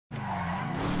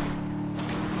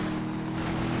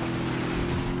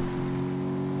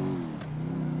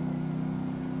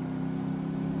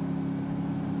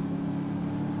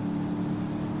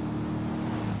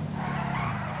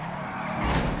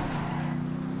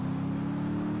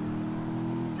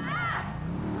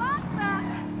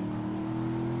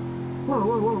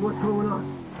Whoa, what's going on?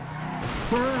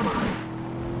 Where am I?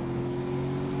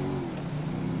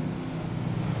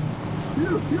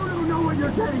 You don't know what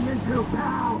you're getting into,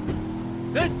 pal!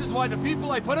 This is why the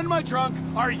people I put in my trunk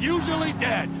are usually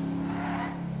dead.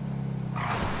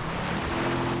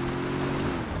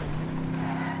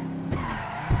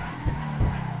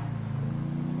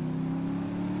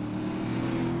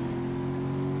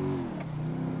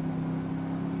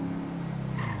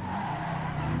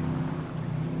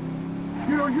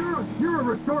 You're a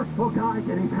resourceful guy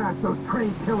getting past those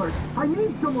trained killers. I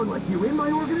need someone like you in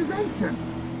my organization.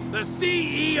 The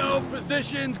CEO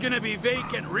position's gonna be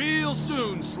vacant real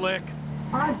soon, Slick.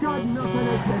 I've got nothing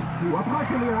against you, apart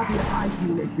from the obvious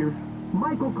hygiene issues.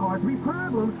 Michael caused me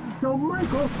problems, so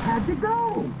Michael had to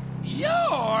go.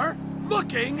 You're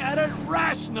looking at it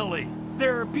rationally.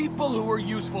 There are people who are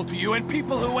useful to you and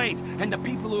people who ain't, and the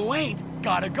people who ain't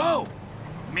gotta go.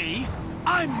 Me?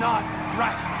 I'm not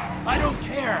rational. I don't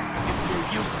care if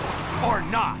you're useful or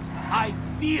not. I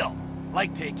feel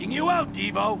like taking you out,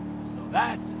 Devo. So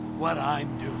that's what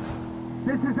I'm doing.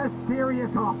 This is a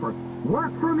serious offer.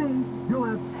 Work for me, you'll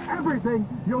have everything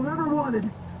you'll ever wanted.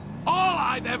 All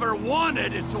I've ever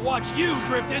wanted is to watch you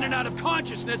drift in and out of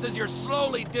consciousness as you're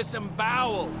slowly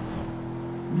disemboweled.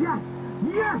 Yes!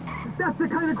 That's the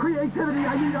kind of creativity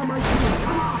I need on my team.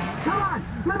 Come on!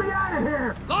 Let me out of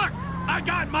here! Look! I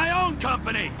got my own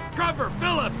company! Trevor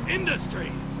Phillips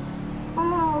Industries!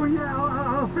 Oh,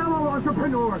 yeah, a fellow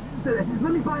entrepreneur.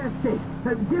 Let me buy a stake.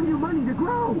 Give you money to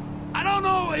grow. I don't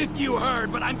know if you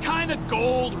heard, but I'm kinda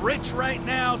gold rich right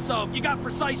now, so you got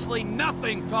precisely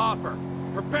nothing to offer.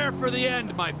 Prepare for the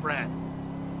end, my friend.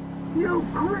 You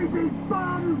creepy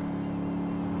bum!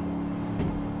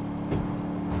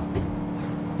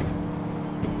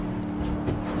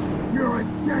 You're a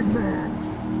dead man!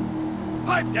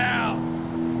 Pipe down!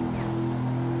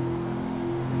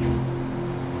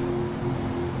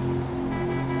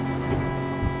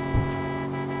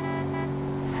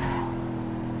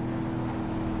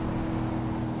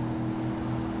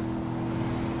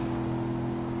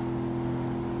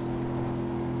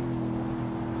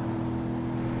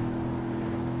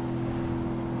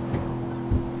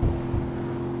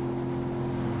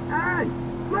 Hey!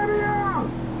 Let me out!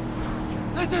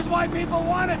 This is why people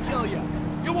want to kill you!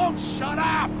 You won't shut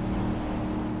up!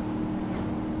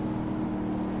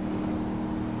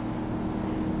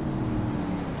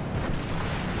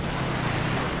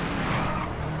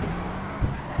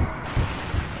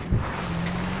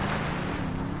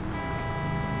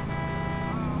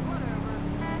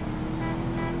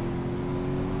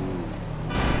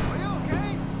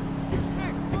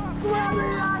 Let me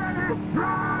out of this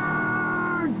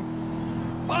truck!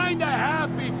 Find a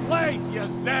happy place, you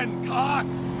Zen cock!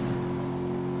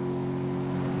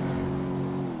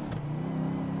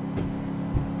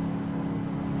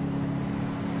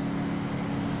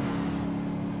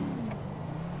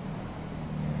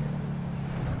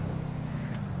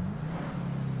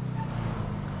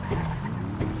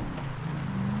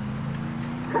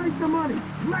 Take the money!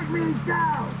 Let me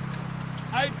down!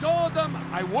 I told them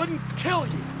I wouldn't kill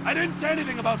you. I didn't say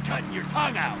anything about cutting your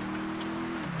tongue out.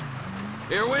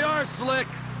 Here we are, Slick,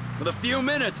 with a few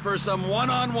minutes for some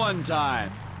one-on-one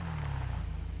time.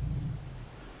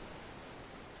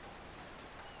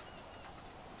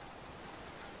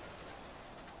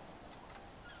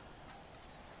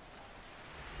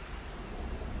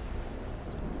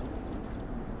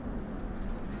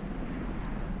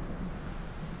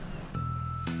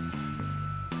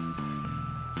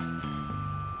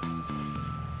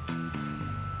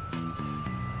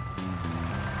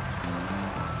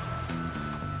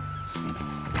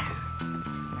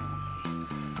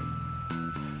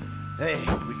 Hey,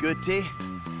 we good, T?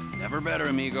 Never better,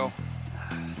 amigo.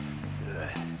 Good.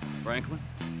 Franklin?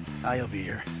 I'll be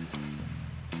here.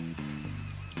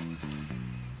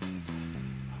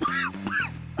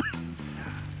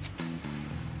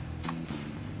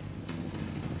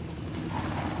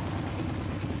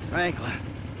 Franklin,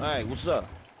 Hey, what's up?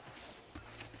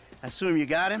 I assume you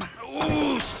got him?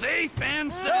 Ooh, safe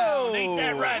and sound. Ain't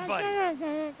that right, buddy?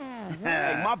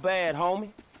 Hey, my bad, homie.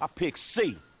 I picked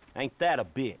C. Ain't that a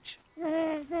bitch?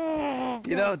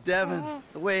 You know, Devin,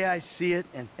 the way I see it,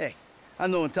 and hey, I'm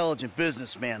no intelligent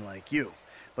businessman like you,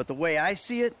 but the way I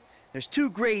see it, there's two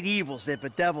great evils that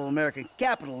bedevil American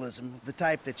capitalism, the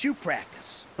type that you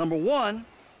practice. Number one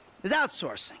is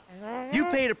outsourcing. You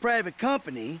paid a private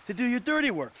company to do your dirty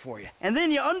work for you, and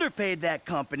then you underpaid that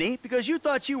company because you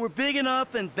thought you were big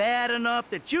enough and bad enough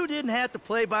that you didn't have to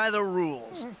play by the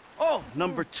rules. Oh,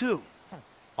 number two,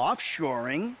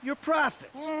 offshoring your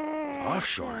profits.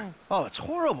 Offshore. Oh, it's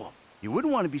horrible. You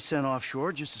wouldn't want to be sent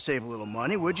offshore just to save a little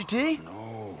money, would you, T?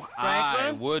 No, I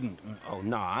Franklin? wouldn't. Oh,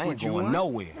 nah, I ain't Would you going want?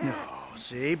 nowhere. No,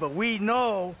 see, but we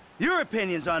know your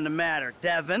opinions on the matter,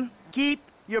 Devin. Keep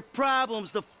your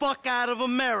problems the fuck out of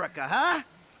America, huh?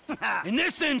 In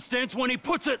this instance, when he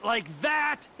puts it like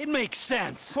that, it makes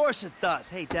sense. Of course it does.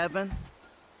 Hey, Devin.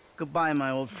 Goodbye, my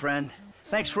old friend.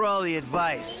 Thanks for all the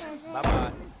advice.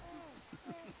 Bye-bye.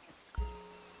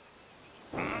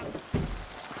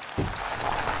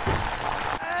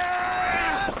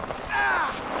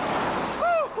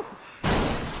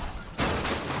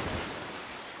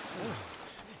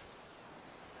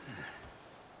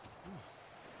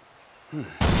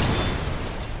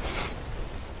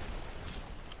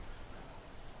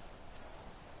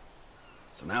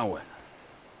 So now what?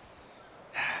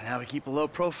 Now we keep a low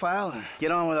profile and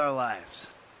get on with our lives.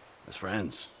 As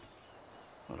friends?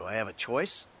 Well, do I have a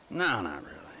choice? No, not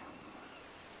really.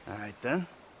 All right, then.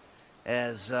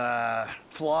 As,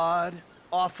 flawed,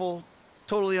 awful,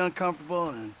 totally uncomfortable,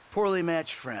 and poorly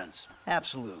matched friends.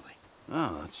 Absolutely.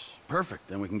 Oh, that's perfect.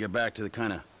 Then we can get back to the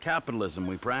kind of capitalism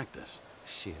we practice.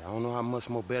 Shit, I don't know how much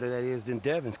more better that is than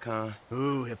Devin's kind.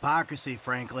 Ooh, hypocrisy,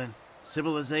 Franklin.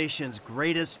 Civilization's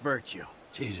greatest virtue.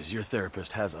 Jesus, your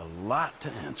therapist has a lot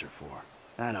to answer for.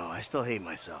 I know, I still hate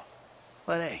myself.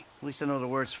 But hey, at least I know the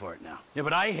words for it now. Yeah,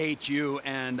 but I hate you,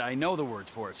 and I know the words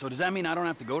for it. So does that mean I don't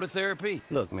have to go to therapy?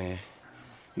 Look, man,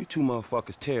 you two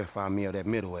motherfuckers terrify me of that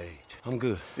middle age. I'm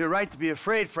good. You're right to be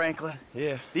afraid, Franklin.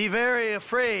 Yeah. Be very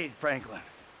afraid, Franklin.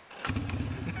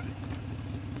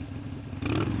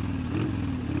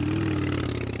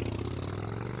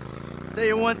 Tell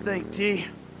you one thing, T.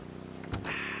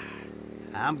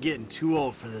 I'm getting too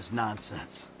old for this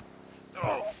nonsense.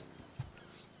 Oh.